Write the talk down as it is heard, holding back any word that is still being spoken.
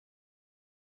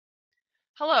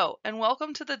Hello, and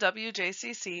welcome to the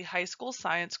WJCC High School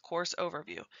Science course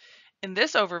overview. In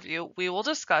this overview, we will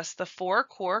discuss the 4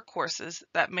 core courses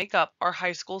that make up our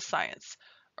high school science: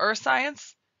 earth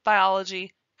science,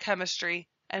 biology, chemistry,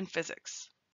 and physics.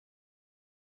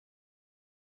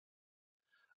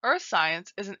 Earth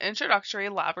science is an introductory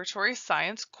laboratory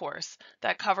science course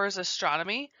that covers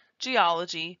astronomy,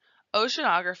 geology,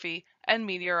 oceanography, and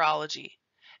meteorology.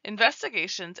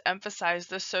 Investigations emphasize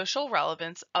the social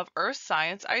relevance of earth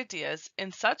science ideas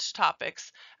in such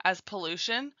topics as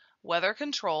pollution, weather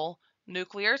control,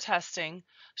 nuclear testing,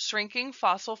 shrinking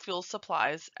fossil fuel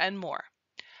supplies, and more.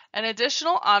 An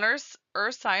additional honors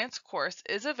earth science course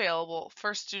is available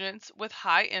for students with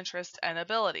high interest and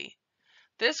ability.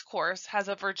 This course has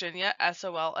a Virginia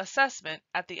SOL assessment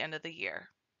at the end of the year.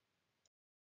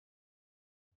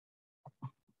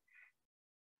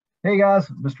 Hey guys,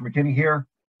 Mr. McKinney here.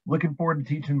 Looking forward to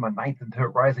teaching my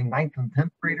rising 9th and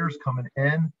 10th graders coming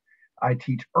in. I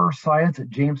teach earth science at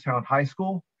Jamestown High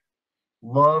School.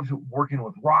 Loved working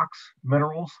with rocks,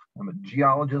 minerals. I'm a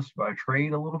geologist by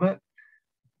trade a little bit,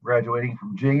 graduating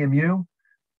from JMU.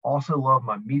 Also love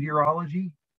my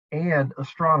meteorology and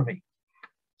astronomy.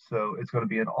 So it's going to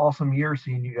be an awesome year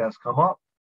seeing you guys come up.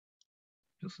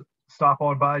 Just stop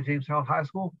on by Jamestown High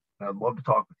School. I'd love to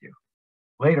talk with you.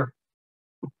 Later.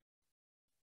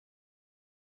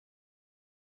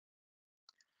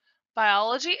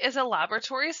 Biology is a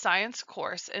laboratory science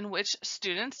course in which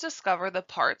students discover the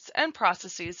parts and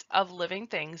processes of living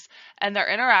things and their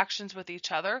interactions with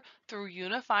each other through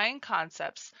unifying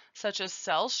concepts such as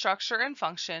cell structure and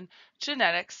function,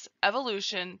 genetics,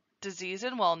 evolution, disease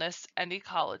and wellness, and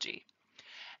ecology.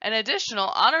 An additional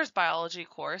honors biology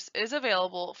course is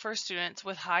available for students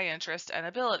with high interest and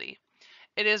ability.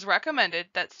 It is recommended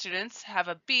that students have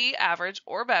a B average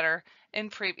or better in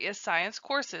previous science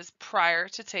courses prior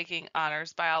to taking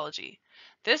honors biology.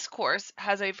 This course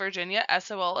has a Virginia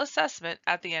SOL assessment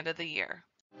at the end of the year.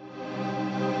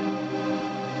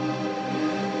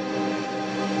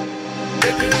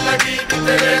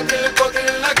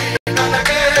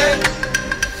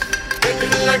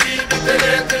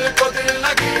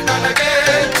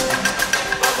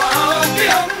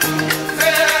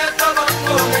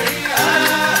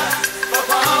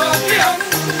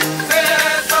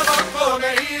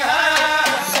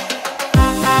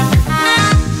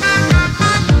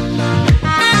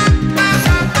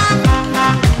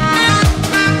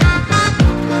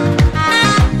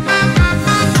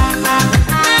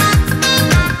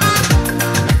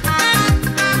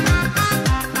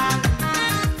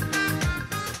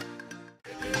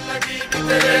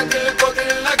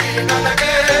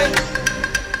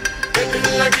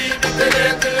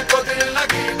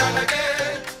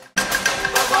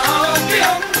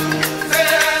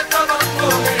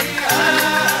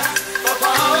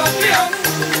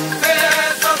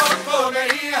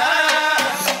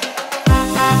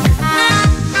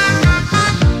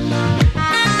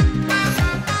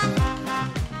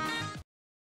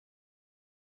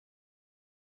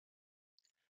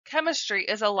 Chemistry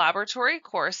is a laboratory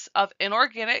course of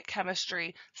inorganic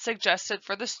chemistry suggested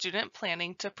for the student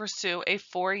planning to pursue a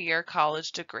 4-year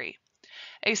college degree.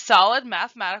 A solid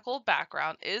mathematical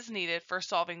background is needed for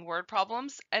solving word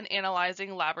problems and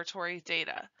analyzing laboratory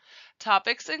data.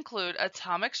 Topics include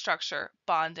atomic structure,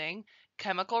 bonding,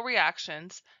 chemical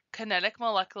reactions, kinetic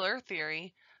molecular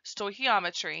theory,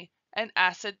 stoichiometry, and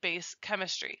acid-base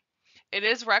chemistry. It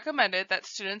is recommended that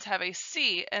students have a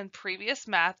C in previous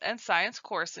math and science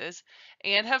courses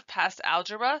and have passed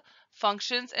algebra,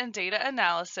 functions and data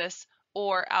analysis,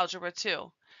 or Algebra 2.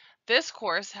 This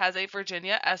course has a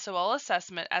Virginia SOL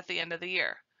assessment at the end of the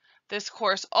year. This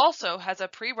course also has a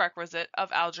prerequisite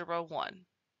of Algebra 1.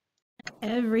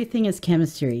 Everything is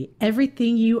chemistry.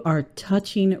 Everything you are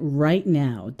touching right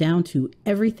now, down to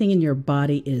everything in your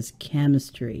body, is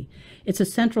chemistry. It's a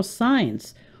central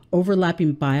science,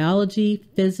 overlapping biology,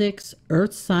 physics,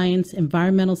 earth science,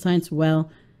 environmental science, well,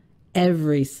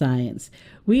 every science.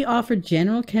 We offer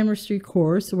general chemistry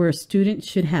course where a student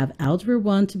should have Algebra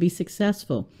 1 to be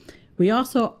successful. We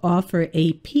also offer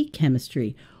AP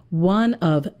Chemistry, one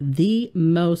of the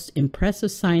most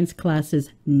impressive science classes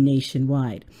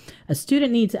nationwide. A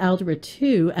student needs Algebra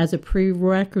 2 as a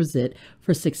prerequisite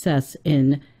for success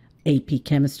in AP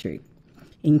Chemistry.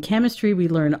 In chemistry, we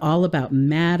learn all about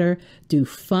matter, do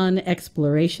fun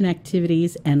exploration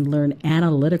activities, and learn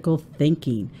analytical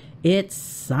thinking. It's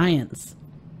science.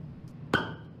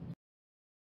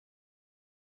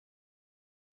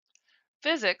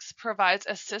 Physics provides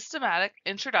a systematic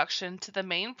introduction to the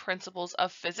main principles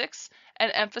of physics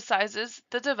and emphasizes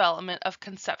the development of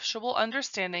conceptual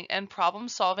understanding and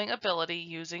problem-solving ability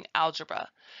using algebra.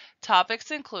 Topics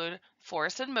include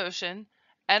force and motion,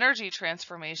 energy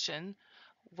transformation,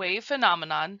 wave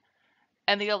phenomenon,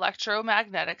 and the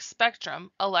electromagnetic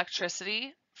spectrum,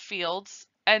 electricity, fields,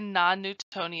 and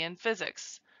non-Newtonian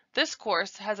physics. This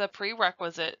course has a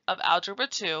prerequisite of Algebra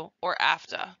 2 or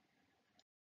AFTA.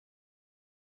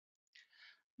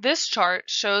 This chart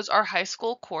shows our high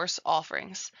school course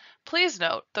offerings. Please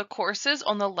note the courses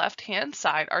on the left-hand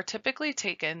side are typically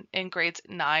taken in grades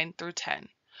 9 through 10.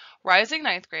 Rising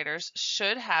ninth graders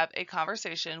should have a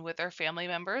conversation with their family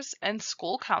members and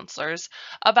school counselors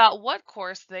about what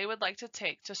course they would like to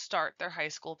take to start their high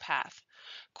school path.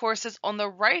 Courses on the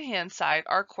right-hand side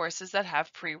are courses that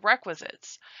have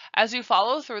prerequisites. As you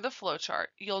follow through the flowchart,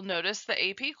 you'll notice the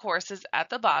AP courses at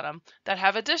the bottom that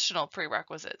have additional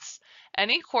prerequisites.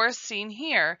 Any course seen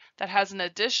here that has an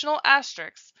additional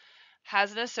asterisk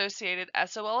has an associated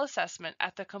SOL assessment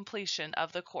at the completion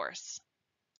of the course.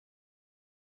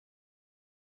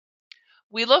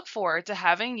 We look forward to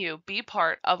having you be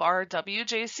part of our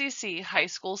WJCC High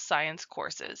School Science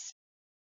courses.